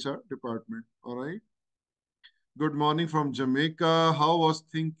of the HR department. All right. Good morning from Jamaica. How was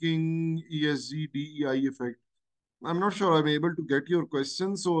thinking ESG DEI effect? I'm not sure I'm able to get your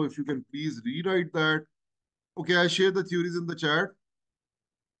question. So if you can please rewrite that. Okay, I share the theories in the chat.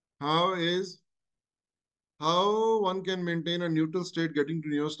 How is how one can maintain a neutral state getting to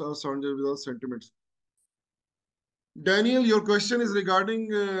know staff sound without sentiments? Daniel, your question is regarding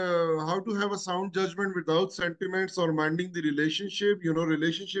how to have a sound judgment without sentiments or minding the relationship.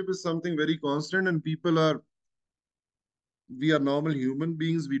 Relationship is something very constant, and we are normal human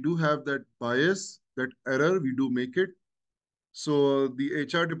beings. We do have that bias, that error. We do make it. So the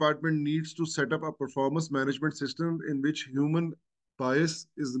HR department needs to set up a performance management system in which human bias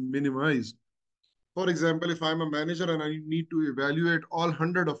is minimized. For example, if I'm a manager and I need to evaluate all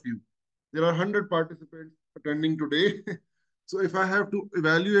 100 of you, there are 100 participants attending today. So if I have to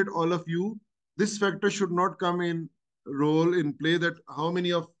evaluate all of you, this factor should not come in role in play, that how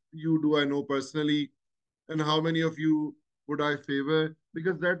many of you do I know personally and how many of you would I favor,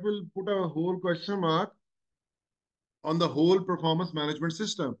 because that will put a whole question mark on the whole performance management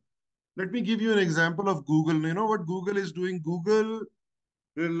system. Let me give you an example of Google. You know what Google is doing? Google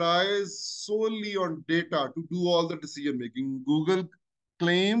relies solely on data to do all the decision making. Google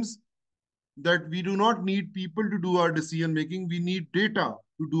claims that we do not need people to do our decision making. We need data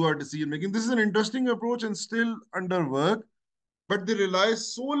to do our decision making. This is an interesting approach and still under work, but they rely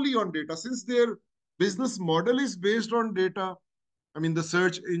solely on data. Since their business model is based on data, I mean, the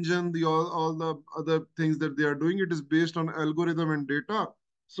search engine, all the other things that they are doing, it is based on algorithm and data.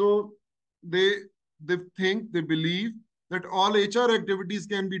 So they they believe that all HR activities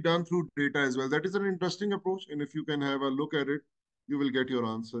can be done through data as well. That is an interesting approach, and if you can have a look at it, you will get your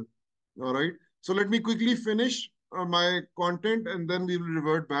answer. All right. So let me quickly finish my content, and then we will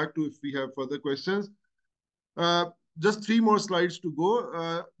revert back to if we have further questions. Uh, just three more slides to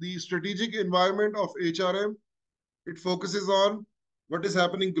go. The strategic environment of HRM, it focuses on what is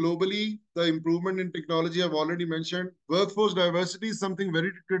happening globally, the improvement in technology I've already mentioned. Workforce diversity is something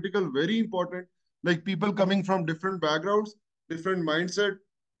very critical, very important, like people coming from different backgrounds, different mindset,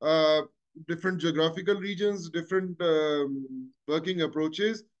 uh, different geographical regions, different working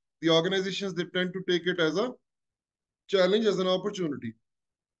approaches. The organizations, they tend to take it as a challenge, as an opportunity.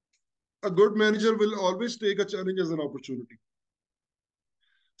 a good manager will always take a challenge as an opportunity.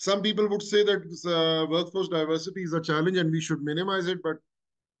 Some people would say that workforce diversity is a challenge and we should minimize it, but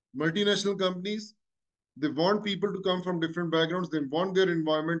multinational companies, they want people to come from different backgrounds. They want their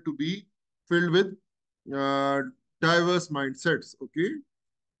environment to be filled with uh, diverse mindsets. Okay.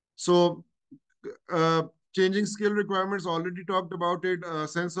 So, uh, changing skill requirements, already talked about it, a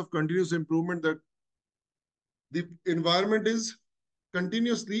sense of continuous improvement that the environment is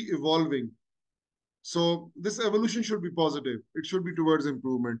continuously evolving. So this evolution should be positive. It should be towards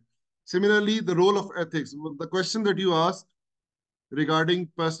improvement. Similarly, the role of ethics. The question that you asked regarding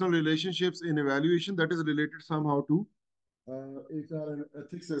personal relationships in evaluation, that is related somehow to HR and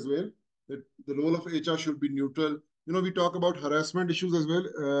ethics as well. That the role of HR should be neutral. You know, we talk about harassment issues as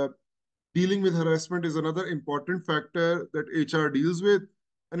well. Dealing with harassment is another important factor that HR deals with,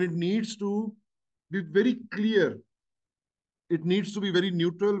 and it needs to be very clear. It needs to be very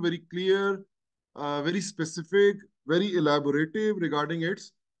neutral, very clear, very specific, very elaborative regarding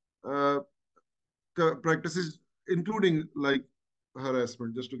its uh, practices, including like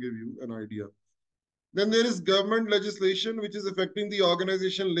harassment, just to give you an idea. Then there is government legislation which is affecting the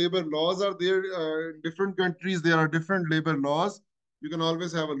organization. Labor laws are there in different countries. There are different labor laws. You can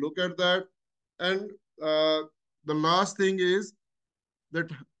always have a look at that. And the last thing is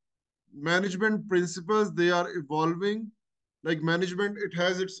that management principles, they are evolving. Like management, it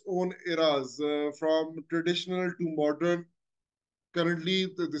has its own eras from traditional to modern.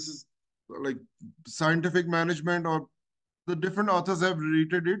 Currently, this is like scientific management, or the different authors have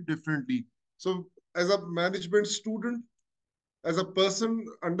rated it differently. So as a management student, as a person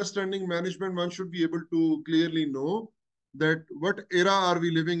understanding management, one should be able to clearly know that what era are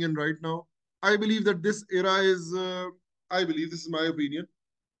we living in right now. I believe that this era is, I believe, this is my opinion,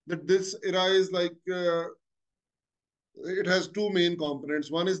 that this era is like, it has two main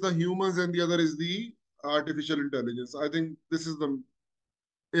components. One is the humans and the other is the artificial intelligence. I think this is the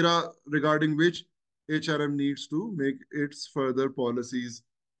era regarding which HRM needs to make its further policies.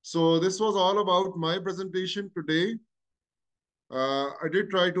 So this was all about my presentation today. I did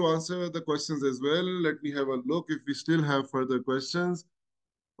try to answer the questions as well. Let me have a look if we still have further questions.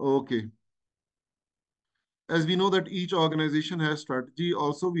 Okay. As we know that each organization has strategy,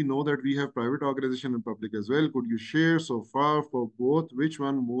 also we know that we have private organization and public as well. Could you share so far for both, which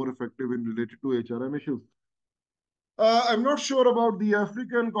one more effective in related to HRM issues? I'm not sure about the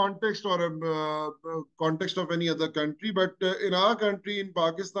African context or context of any other country, but in our country, in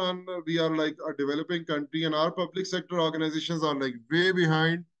Pakistan, we are like a developing country, and our public sector organizations are like way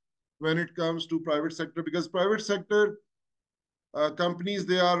behind when it comes to private sector, because private sector companies,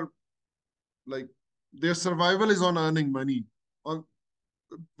 they are like, their survival is on earning money. On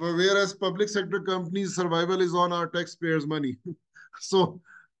Whereas public sector companies' survival is on our taxpayers' money. So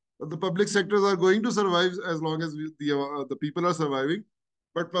the public sectors are going to survive as long as the people are surviving,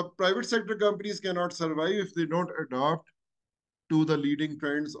 but private sector companies cannot survive if they don't adopt to the leading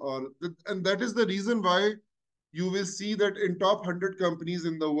trends, and that is the reason why you will see that in top 100 companies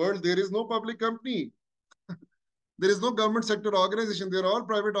in the world, there is no public company. There is no government sector organization. They're all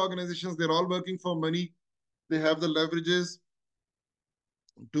private organizations. They're all working for money. They have the leverages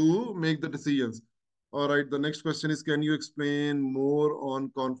to make the decisions. All right, the next question is, can you explain more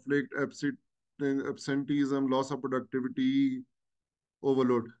on conflict, absenteeism, loss of productivity,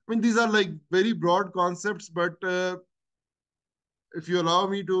 overload? I mean, these are like very broad concepts, but if you allow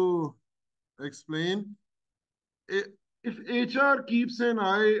me to explain, if HR keeps an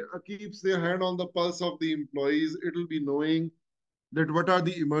eye, keeps their hand on the pulse of the employees, it'll be knowing that what are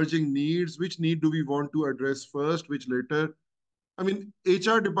the emerging needs, which need do we want to address first, which later. I mean,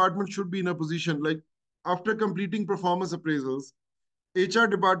 HR department should be in a position like after completing performance appraisals, HR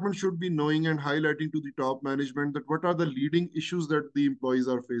department should be knowing and highlighting to the top management that what are the leading issues that the employees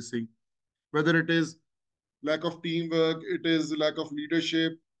are facing, whether it is lack of teamwork, it is lack of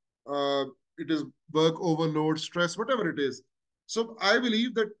leadership, uh, it is work overload, stress, whatever it is. So I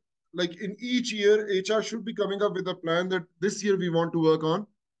believe that like in each year, HR should be coming up with a plan that this year we want to work on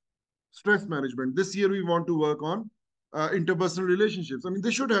stress management. This year we want to work on interpersonal relationships. I mean,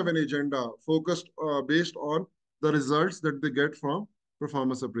 they should have an agenda focused based on the results that they get from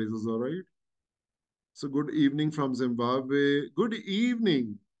performance appraisals. All right. So good evening from Zimbabwe. Good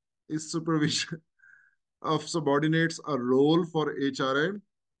evening. Is supervision of subordinates a role for HRM?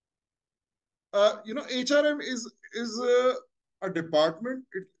 HRM is a department.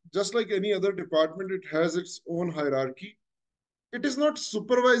 It just like any other department, it has its own hierarchy. It is not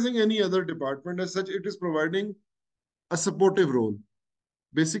supervising any other department as such. It is providing a supportive role.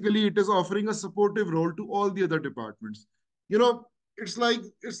 Basically, it is offering a supportive role to all the other departments. You know, it's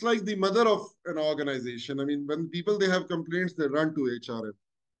like the mother of an organization. I mean, when people they have complaints, they run to HRM.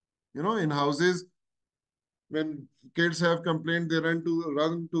 In houses, when kids have complained, they run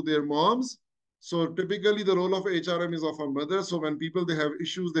to their moms. So typically, the role of HRM is of a mother. So when people they have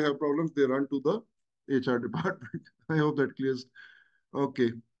issues, they have problems, they run to the HR department. I hope that clears.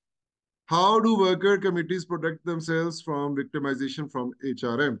 Okay. How do worker committees protect themselves from victimization from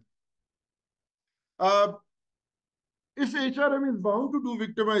HRM? Uh, if HRM is bound to do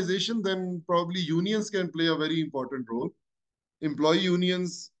victimization, then probably unions can play a very important role. Employee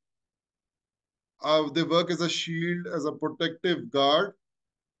unions, they work as a shield, as a protective guard.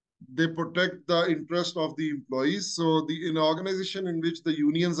 They protect the interest of the employees. So the in an organization in which the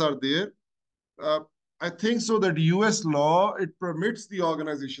unions are there, uh, I think so that US law, it permits the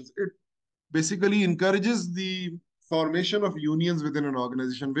organizations. It basically encourages the formation of unions within an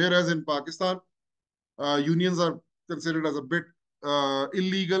organization. Whereas in Pakistan, unions are considered as a bit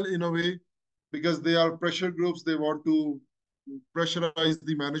illegal in a way because they are pressure groups. They want to pressurize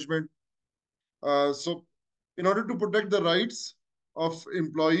the management. So, in order to protect the rights of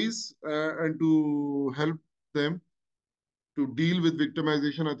employees and to help them to deal with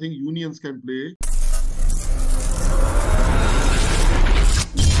victimization, I think unions can play